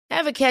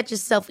Ever catch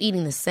yourself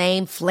eating the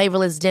same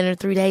flavorless dinner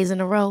 3 days in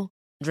a row?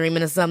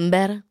 Dreaming of something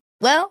better?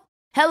 Well,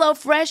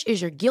 HelloFresh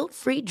is your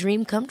guilt-free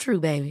dream come true,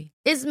 baby.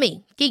 It's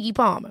me, Keke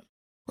Palmer.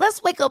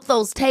 Let's wake up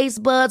those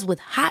taste buds with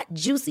hot,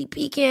 juicy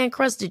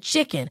pecan-crusted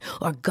chicken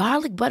or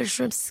garlic butter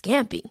shrimp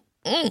scampi.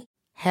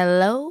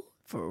 Hello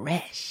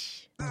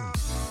Fresh.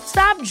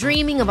 Stop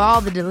dreaming of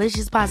all the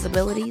delicious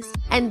possibilities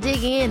and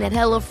dig in at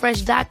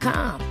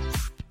HelloFresh.com.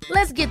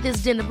 Let's get this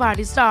dinner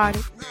party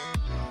started.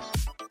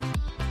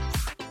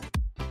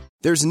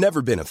 There's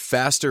never been a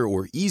faster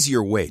or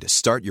easier way to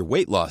start your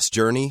weight loss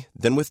journey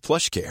than with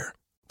PlushCare.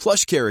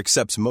 PlushCare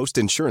accepts most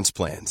insurance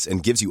plans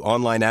and gives you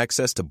online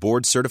access to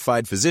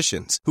board-certified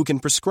physicians who can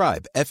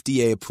prescribe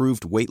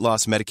FDA-approved weight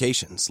loss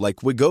medications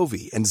like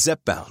Wegovy and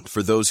Zepbound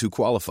for those who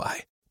qualify.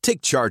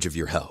 Take charge of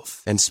your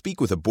health and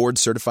speak with a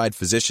board-certified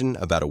physician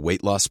about a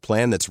weight loss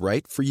plan that's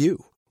right for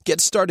you.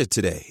 Get started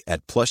today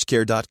at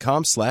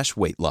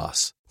plushcare.com/weight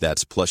loss.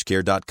 That's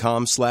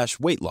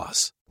plushcare.com/weight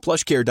loss.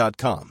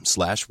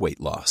 plushcare.com/weight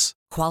loss.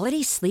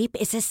 Quality sleep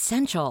is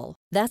essential.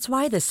 That's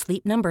why the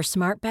Sleep Number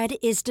Smart Bed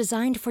is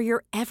designed for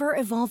your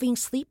ever-evolving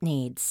sleep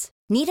needs.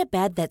 Need a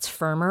bed that's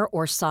firmer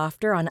or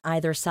softer on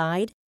either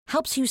side?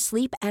 Helps you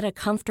sleep at a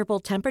comfortable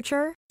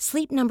temperature?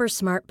 Sleep Number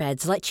Smart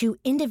Beds let you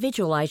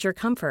individualize your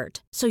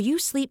comfort, so you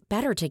sleep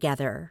better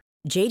together.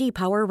 J.D.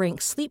 Power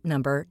ranks Sleep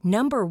Number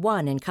number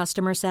 1 in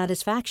customer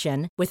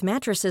satisfaction with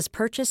mattresses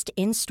purchased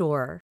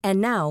in-store. And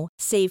now,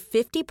 save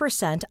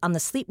 50% on the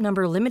Sleep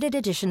Number Limited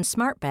Edition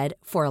Smart Bed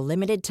for a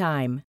limited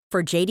time.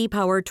 For J.D.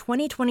 Power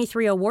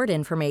 2023 award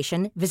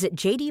information, visit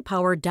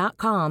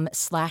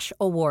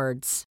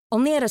jdpower.com/awards.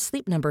 Only at a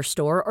Sleep Number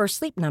store or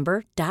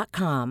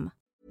sleepnumber.com.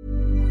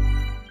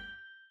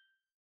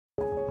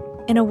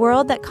 In a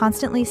world that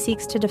constantly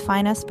seeks to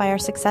define us by our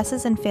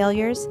successes and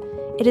failures,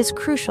 it is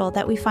crucial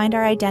that we find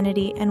our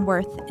identity and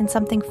worth in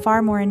something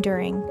far more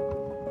enduring.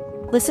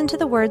 Listen to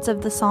the words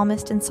of the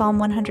psalmist in Psalm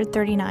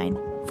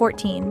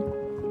 139:14.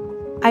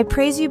 I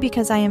praise you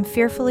because I am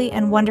fearfully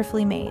and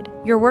wonderfully made.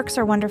 Your works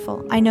are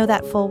wonderful. I know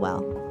that full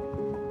well.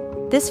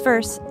 This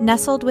verse,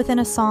 nestled within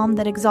a psalm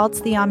that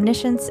exalts the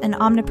omniscience and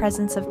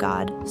omnipresence of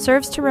God,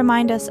 serves to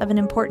remind us of an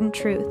important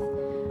truth: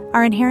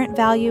 our inherent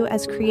value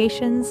as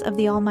creations of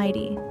the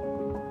Almighty.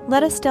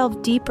 Let us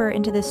delve deeper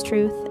into this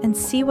truth and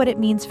see what it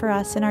means for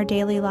us in our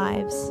daily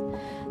lives.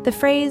 The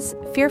phrase,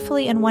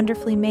 fearfully and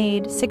wonderfully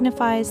made,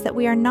 signifies that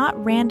we are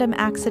not random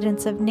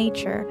accidents of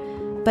nature,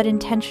 but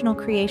intentional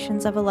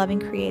creations of a loving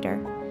Creator.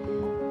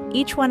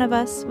 Each one of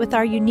us, with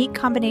our unique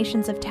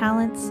combinations of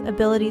talents,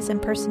 abilities,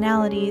 and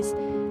personalities,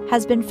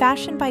 has been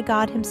fashioned by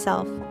God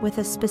Himself with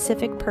a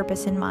specific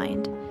purpose in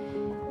mind.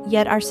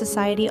 Yet our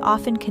society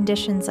often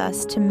conditions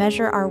us to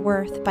measure our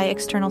worth by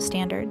external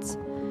standards: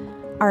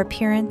 our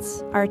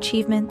appearance, our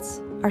achievements,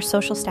 our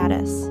social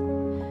status.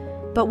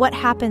 But what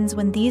happens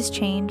when these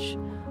change,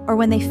 or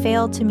when they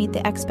fail to meet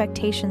the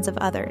expectations of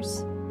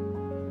others?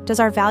 Does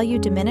our value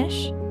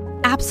diminish?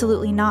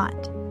 Absolutely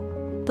not.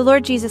 The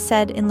Lord Jesus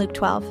said in Luke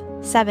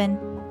 12:7,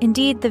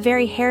 "Indeed, the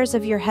very hairs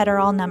of your head are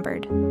all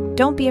numbered.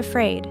 Don't be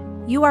afraid.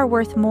 You are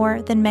worth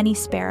more than many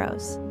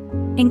sparrows."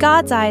 In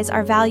God's eyes,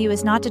 our value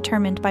is not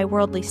determined by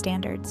worldly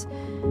standards.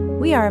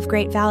 We are of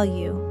great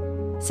value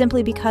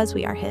simply because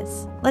we are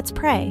His. Let's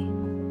pray.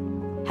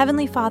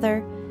 Heavenly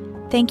Father,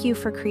 thank you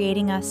for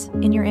creating us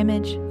in your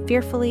image,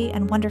 fearfully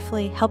and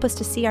wonderfully. Help us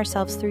to see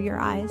ourselves through your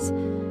eyes,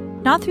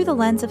 not through the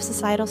lens of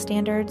societal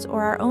standards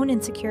or our own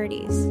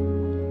insecurities.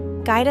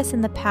 Guide us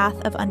in the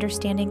path of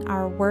understanding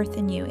our worth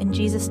in you. In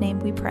Jesus' name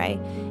we pray.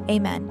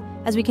 Amen.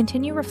 As we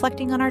continue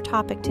reflecting on our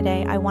topic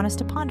today, I want us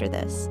to ponder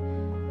this.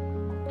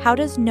 How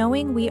does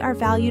knowing we are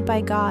valued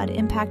by God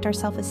impact our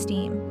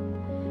self-esteem?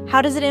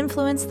 How does it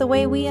influence the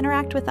way we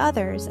interact with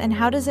others, and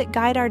how does it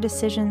guide our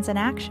decisions and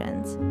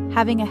actions?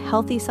 Having a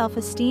healthy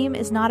self-esteem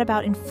is not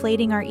about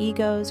inflating our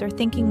egos or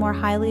thinking more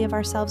highly of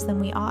ourselves than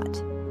we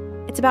ought.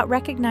 It's about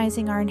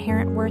recognizing our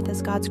inherent worth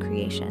as God's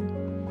creation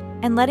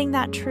and letting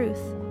that truth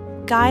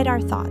guide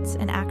our thoughts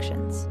and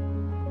actions.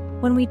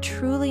 When we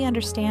truly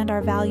understand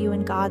our value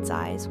in God's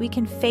eyes, we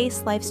can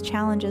face life's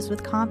challenges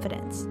with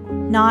confidence,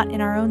 not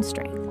in our own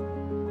strength,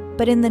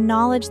 but in the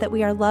knowledge that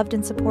we are loved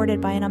and supported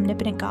by an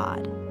omnipotent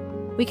God.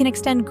 We can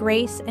extend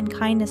grace and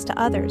kindness to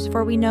others,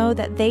 for we know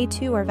that they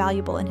too are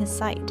valuable in His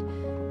sight.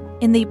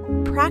 In the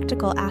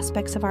practical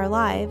aspects of our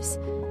lives,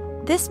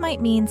 this might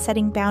mean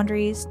setting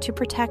boundaries to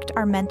protect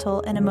our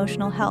mental and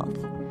emotional health.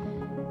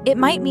 It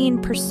might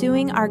mean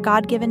pursuing our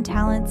God-given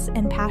talents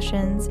and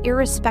passions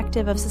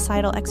irrespective of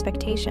societal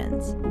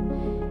expectations.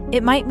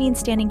 It might mean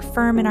standing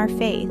firm in our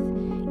faith,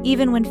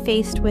 even when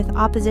faced with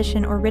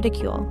opposition or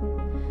ridicule.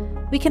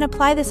 We can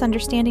apply this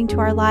understanding to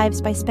our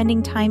lives by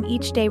spending time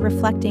each day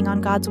reflecting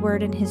on God's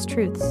Word and His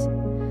truths.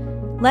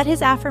 Let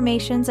His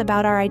affirmations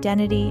about our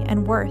identity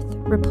and worth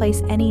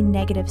replace any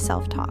negative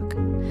self-talk.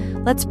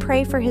 Let's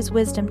pray for His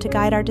wisdom to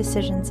guide our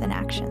decisions and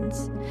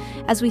actions.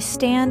 As we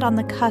stand on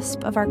the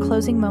cusp of our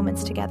closing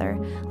moments together,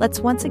 let's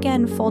once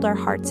again fold our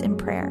hearts in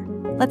prayer.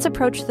 Let's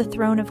approach the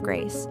throne of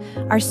grace,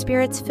 our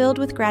spirits filled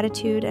with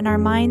gratitude and our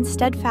minds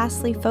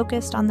steadfastly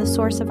focused on the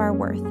source of our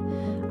worth,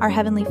 our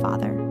Heavenly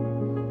Father.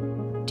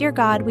 Dear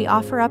God, we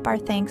offer up our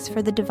thanks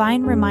for the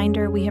divine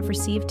reminder we have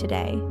received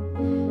today.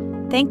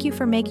 Thank you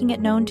for making it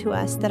known to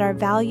us that our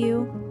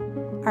value,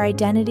 our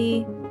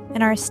identity,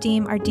 and our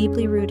esteem are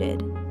deeply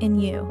rooted in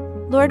you.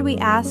 Lord, we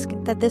ask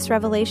that this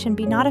revelation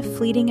be not a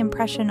fleeting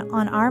impression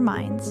on our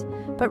minds,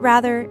 but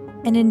rather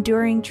an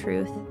enduring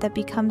truth that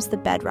becomes the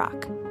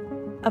bedrock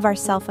of our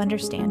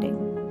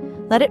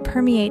self-understanding. Let it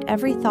permeate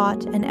every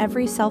thought and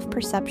every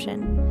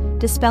self-perception,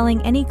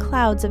 dispelling any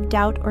clouds of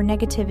doubt or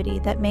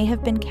negativity that may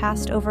have been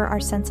cast over our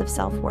sense of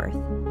self-worth.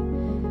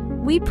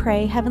 We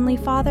pray, Heavenly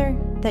Father,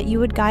 that you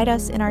would guide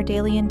us in our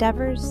daily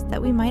endeavors,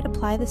 that we might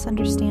apply this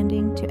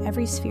understanding to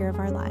every sphere of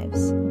our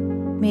lives.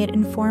 May it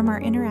inform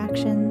our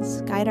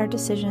interactions, guide our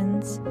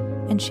decisions,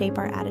 and shape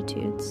our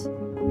attitudes.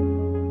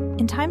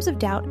 In times of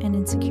doubt and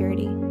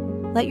insecurity,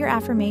 let your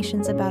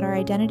affirmations about our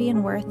identity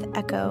and worth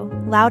echo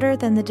louder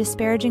than the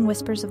disparaging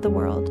whispers of the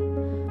world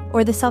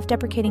or the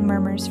self-deprecating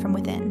murmurs from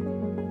within.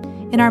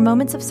 In our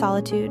moments of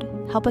solitude,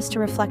 help us to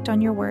reflect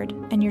on your word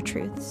and your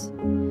truths.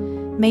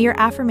 May your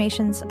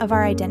affirmations of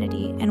our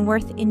identity and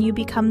worth in you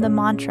become the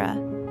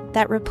mantra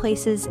that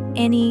replaces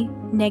any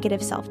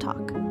negative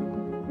self-talk.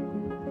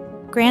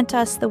 Grant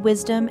us the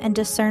wisdom and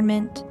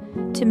discernment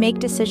to make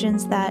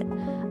decisions that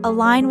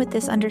align with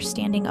this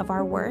understanding of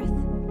our worth,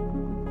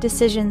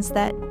 decisions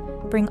that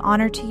bring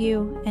honor to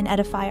you and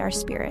edify our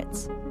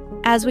spirits.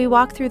 As we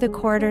walk through the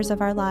corridors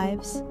of our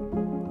lives,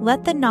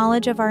 let the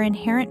knowledge of our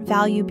inherent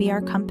value be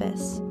our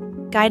compass,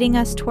 guiding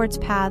us towards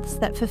paths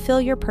that fulfill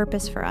your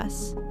purpose for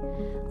us.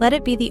 Let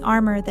it be the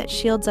armor that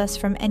shields us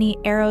from any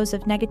arrows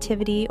of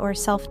negativity or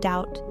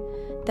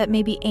self-doubt that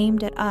may be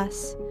aimed at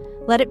us.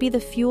 Let it be the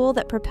fuel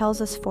that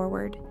propels us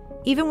forward,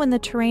 even when the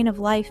terrain of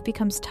life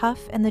becomes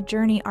tough and the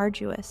journey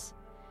arduous.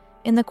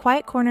 In the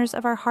quiet corners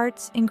of our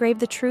hearts, engrave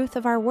the truth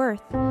of our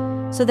worth,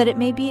 so that it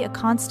may be a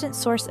constant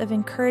source of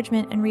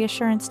encouragement and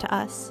reassurance to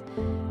us.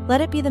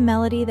 Let it be the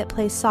melody that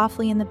plays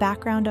softly in the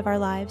background of our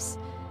lives,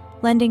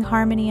 lending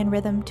harmony and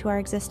rhythm to our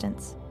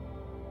existence.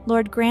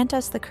 Lord, grant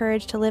us the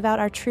courage to live out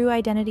our true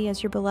identity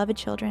as your beloved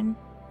children,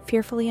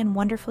 fearfully and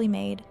wonderfully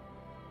made,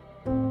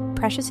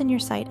 precious in your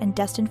sight and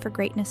destined for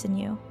greatness in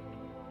you.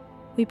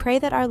 We pray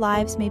that our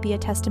lives may be a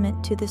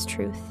testament to this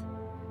truth,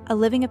 a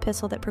living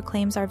epistle that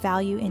proclaims our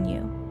value in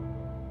you.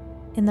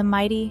 In the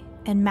mighty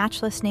and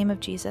matchless name of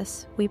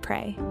Jesus, we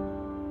pray.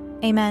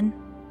 Amen.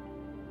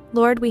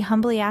 Lord, we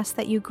humbly ask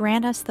that you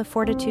grant us the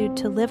fortitude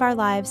to live our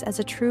lives as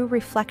a true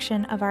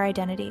reflection of our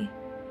identity,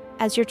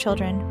 as your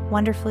children,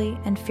 wonderfully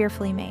and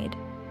fearfully made.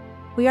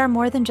 We are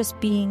more than just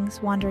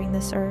beings wandering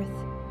this earth.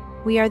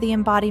 We are the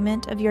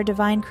embodiment of your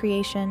divine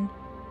creation,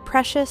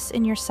 precious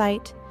in your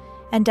sight,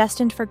 and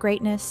destined for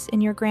greatness in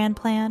your grand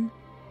plan.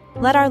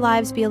 Let our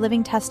lives be a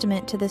living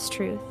testament to this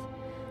truth.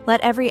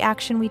 Let every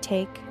action we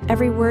take,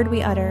 every word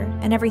we utter,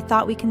 and every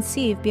thought we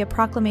conceive be a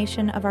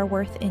proclamation of our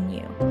worth in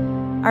you.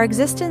 Our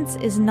existence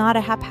is not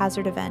a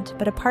haphazard event,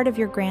 but a part of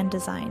your grand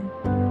design.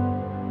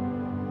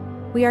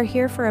 We are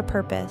here for a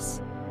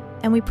purpose,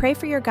 and we pray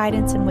for your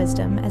guidance and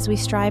wisdom as we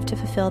strive to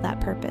fulfill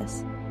that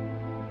purpose.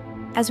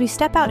 As we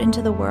step out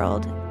into the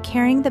world,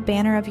 carrying the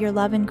banner of your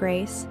love and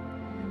grace,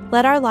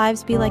 let our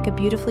lives be like a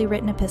beautifully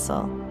written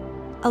epistle,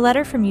 a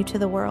letter from you to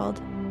the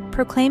world,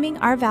 proclaiming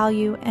our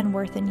value and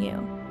worth in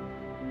you.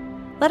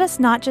 Let us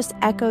not just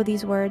echo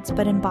these words,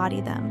 but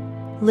embody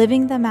them,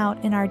 living them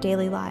out in our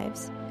daily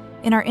lives,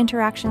 in our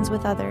interactions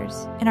with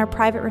others, in our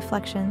private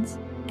reflections,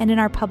 and in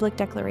our public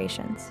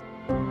declarations.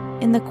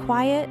 In the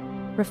quiet,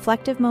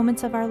 reflective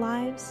moments of our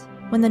lives,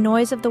 when the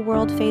noise of the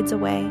world fades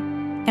away,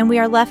 and we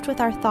are left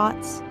with our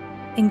thoughts,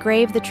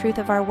 engrave the truth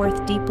of our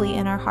worth deeply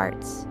in our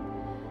hearts.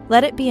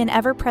 Let it be an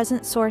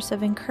ever-present source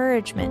of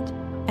encouragement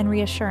and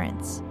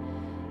reassurance,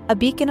 a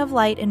beacon of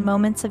light in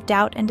moments of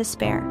doubt and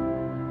despair.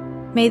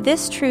 May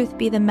this truth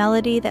be the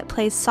melody that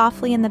plays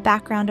softly in the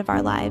background of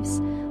our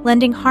lives,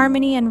 lending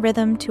harmony and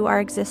rhythm to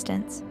our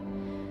existence.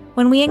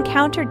 When we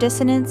encounter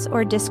dissonance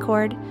or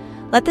discord,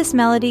 let this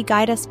melody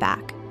guide us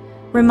back,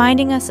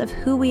 reminding us of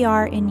who we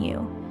are in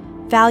you,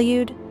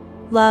 valued,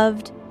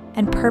 loved,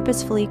 and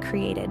purposefully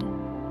created.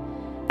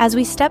 As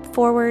we step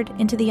forward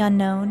into the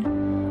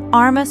unknown,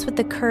 arm us with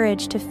the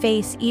courage to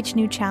face each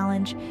new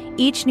challenge,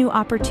 each new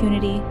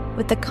opportunity,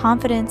 with the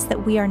confidence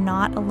that we are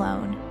not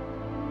alone.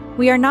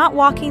 We are not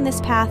walking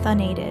this path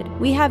unaided.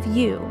 We have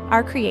you,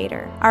 our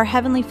Creator, our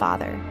Heavenly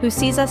Father, who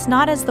sees us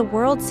not as the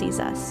world sees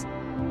us,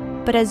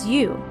 but as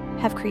you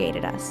have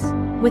created us,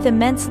 with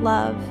immense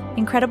love,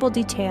 incredible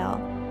detail,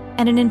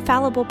 and an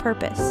infallible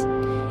purpose.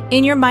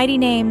 In your mighty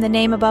name, the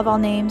name above all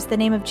names, the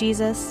name of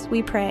Jesus,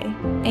 we pray.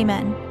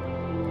 Amen.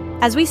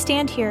 As we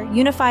stand here,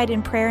 unified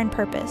in prayer and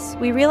purpose,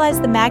 we realize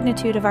the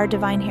magnitude of our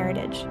divine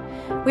heritage.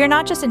 We are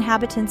not just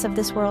inhabitants of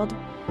this world,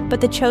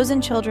 but the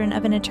chosen children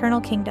of an eternal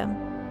kingdom,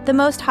 the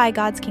Most High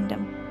God's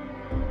kingdom.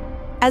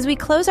 As we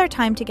close our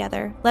time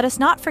together, let us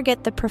not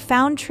forget the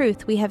profound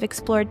truth we have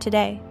explored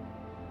today.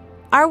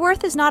 Our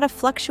worth is not a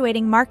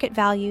fluctuating market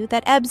value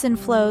that ebbs and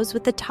flows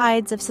with the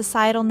tides of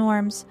societal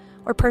norms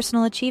or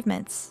personal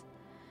achievements.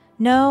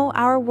 No,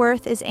 our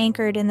worth is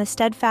anchored in the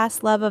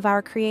steadfast love of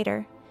our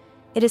Creator,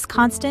 It is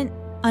constant,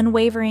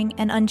 unwavering,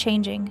 and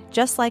unchanging,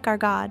 just like our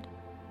God.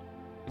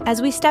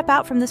 As we step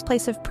out from this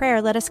place of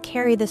prayer, let us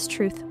carry this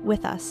truth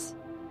with us.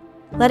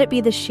 Let it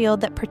be the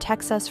shield that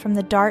protects us from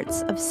the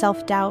darts of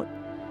self-doubt,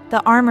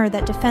 the armor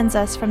that defends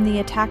us from the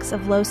attacks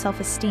of low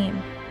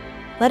self-esteem.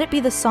 Let it be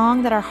the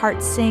song that our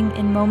hearts sing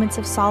in moments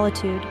of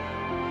solitude,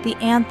 the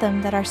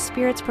anthem that our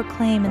spirits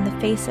proclaim in the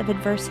face of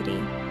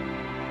adversity.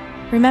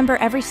 Remember,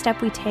 every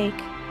step we take,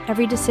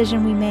 every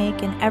decision we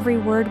make, and every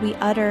word we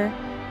utter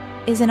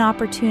is an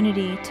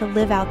opportunity to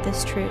live out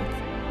this truth.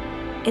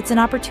 It's an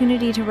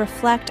opportunity to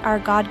reflect our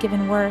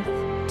God-given worth,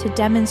 to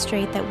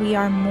demonstrate that we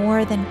are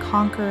more than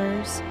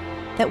conquerors,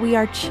 that we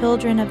are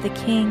children of the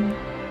King,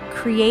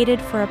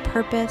 created for a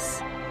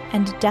purpose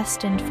and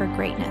destined for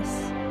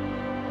greatness.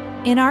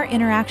 In our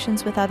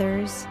interactions with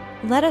others,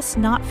 let us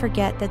not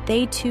forget that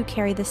they too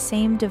carry the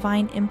same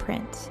divine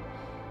imprint.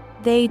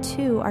 They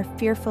too are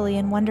fearfully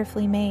and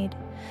wonderfully made.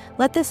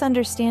 Let this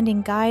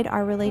understanding guide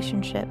our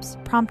relationships,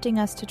 prompting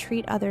us to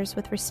treat others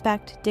with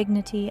respect,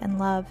 dignity, and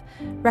love,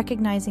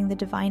 recognizing the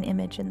divine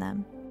image in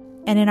them.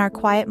 And in our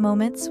quiet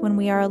moments, when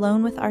we are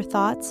alone with our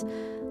thoughts,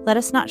 let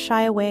us not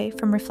shy away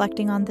from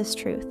reflecting on this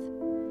truth.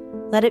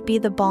 Let it be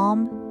the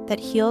balm that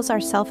heals our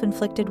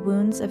self-inflicted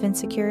wounds of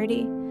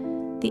insecurity,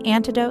 the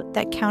antidote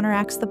that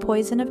counteracts the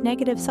poison of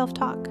negative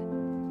self-talk.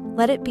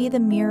 Let it be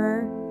the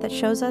mirror that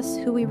shows us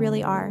who we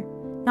really are,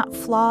 not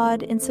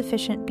flawed,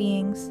 insufficient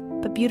beings,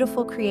 but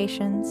beautiful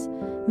creations,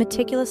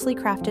 meticulously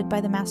crafted by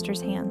the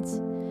Master's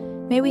hands.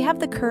 May we have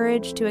the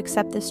courage to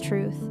accept this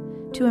truth,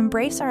 to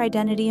embrace our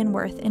identity and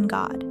worth in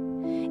God.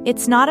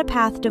 It's not a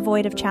path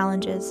devoid of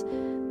challenges,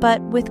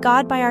 but with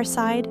God by our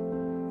side,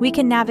 we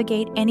can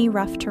navigate any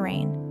rough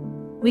terrain.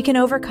 We can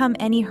overcome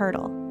any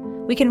hurdle.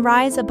 We can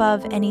rise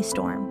above any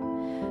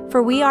storm.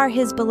 For we are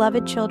His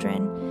beloved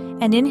children,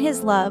 and in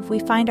His love we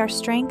find our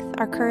strength,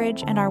 our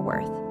courage, and our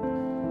worth.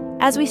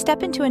 As we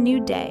step into a new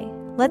day,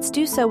 let's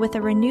do so with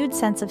a renewed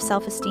sense of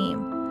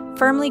self-esteem,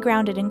 firmly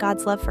grounded in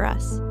God's love for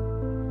us.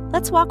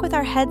 Let's walk with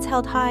our heads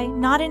held high,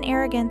 not in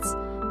arrogance,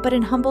 but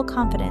in humble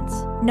confidence,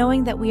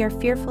 knowing that we are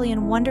fearfully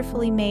and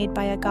wonderfully made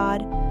by a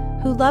God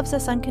who loves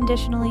us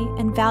unconditionally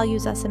and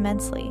values us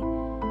immensely.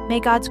 May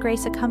God's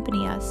grace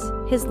accompany us,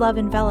 His love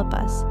envelop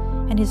us,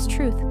 and His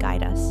truth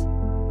guide us.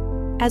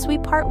 As we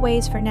part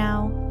ways for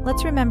now,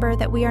 let's remember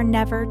that we are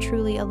never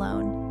truly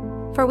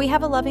alone, for we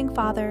have a loving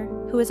Father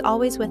who is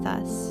always with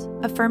us,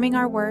 affirming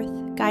our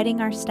worth,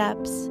 guiding our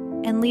steps,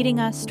 and leading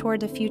us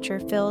toward a future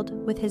filled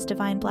with His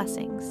divine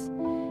blessings.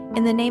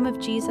 In the name of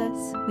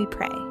Jesus, we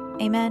pray.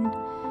 Amen.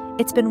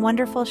 It's been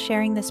wonderful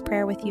sharing this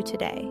prayer with you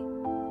today.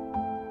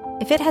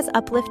 If it has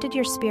uplifted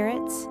your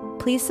spirits,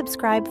 please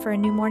subscribe for a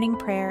new morning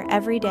prayer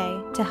every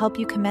day to help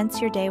you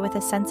commence your day with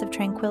a sense of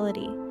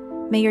tranquility.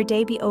 May your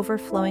day be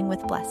overflowing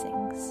with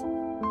blessings.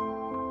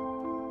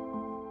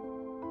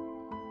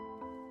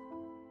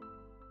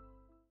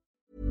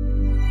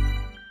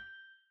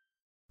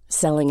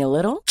 Selling a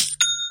little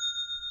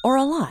or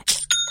a lot?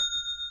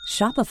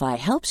 Shopify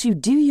helps you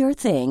do your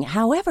thing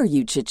however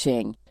you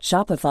cha-ching.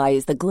 Shopify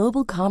is the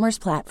global commerce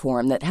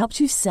platform that helps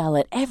you sell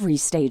at every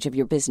stage of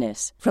your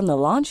business. From the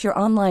launch your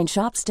online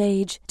shop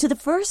stage to the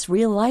first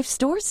real-life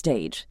store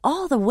stage,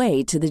 all the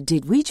way to the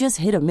did we just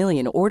hit a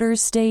million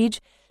orders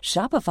stage.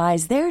 Shopify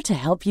is there to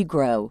help you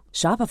grow.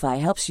 Shopify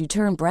helps you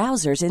turn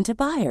browsers into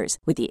buyers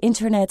with the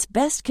internet's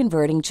best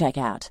converting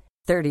checkout.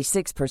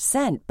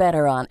 36%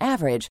 better on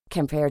average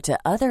compared to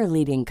other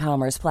leading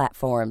commerce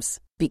platforms.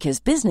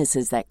 Because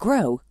businesses that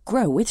grow,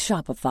 grow with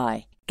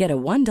Shopify. Get a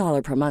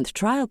 $1 per month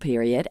trial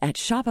period at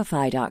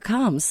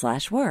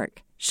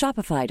shopify.com/work.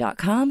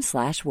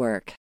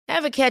 Shopify.com/work.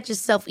 Ever catch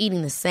yourself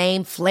eating the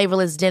same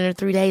flavorless dinner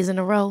 3 days in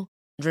a row?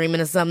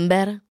 Dreaming of something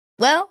better?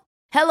 Well,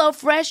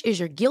 HelloFresh is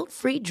your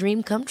guilt-free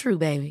dream come true,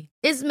 baby.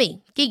 It's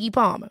me, Keke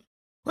Palmer.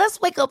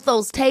 Let's wake up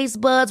those taste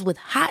buds with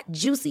hot,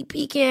 juicy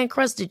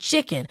pecan-crusted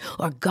chicken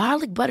or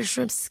garlic butter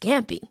shrimp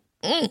scampi.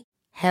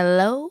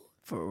 Hello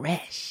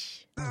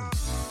Fresh.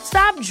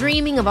 Stop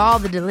dreaming of all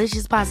the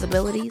delicious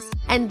possibilities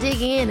and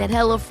dig in at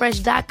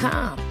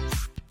HelloFresh.com.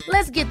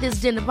 Let's get this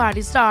dinner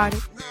party started.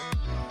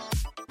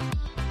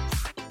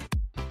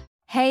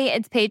 Hey,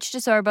 it's Paige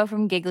DeSorbo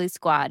from Giggly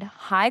Squad.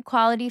 High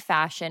quality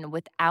fashion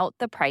without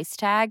the price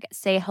tag.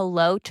 Say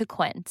hello to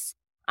Quince.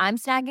 I'm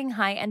snagging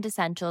high-end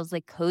essentials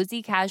like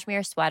cozy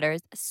cashmere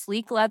sweaters,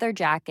 sleek leather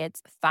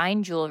jackets,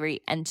 fine jewelry,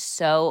 and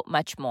so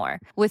much more.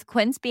 With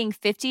Quince being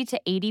 50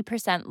 to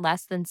 80%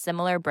 less than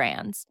similar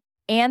brands.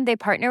 And they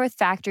partner with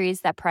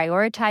factories that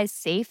prioritize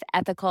safe,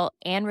 ethical,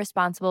 and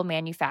responsible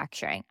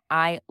manufacturing.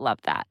 I love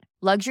that.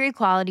 Luxury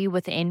quality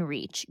within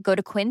reach. Go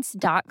to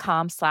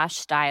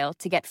quince.com/style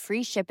to get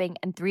free shipping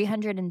and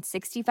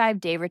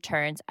 365-day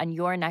returns on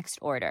your next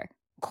order.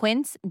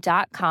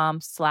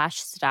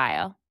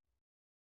 Quince.com/style.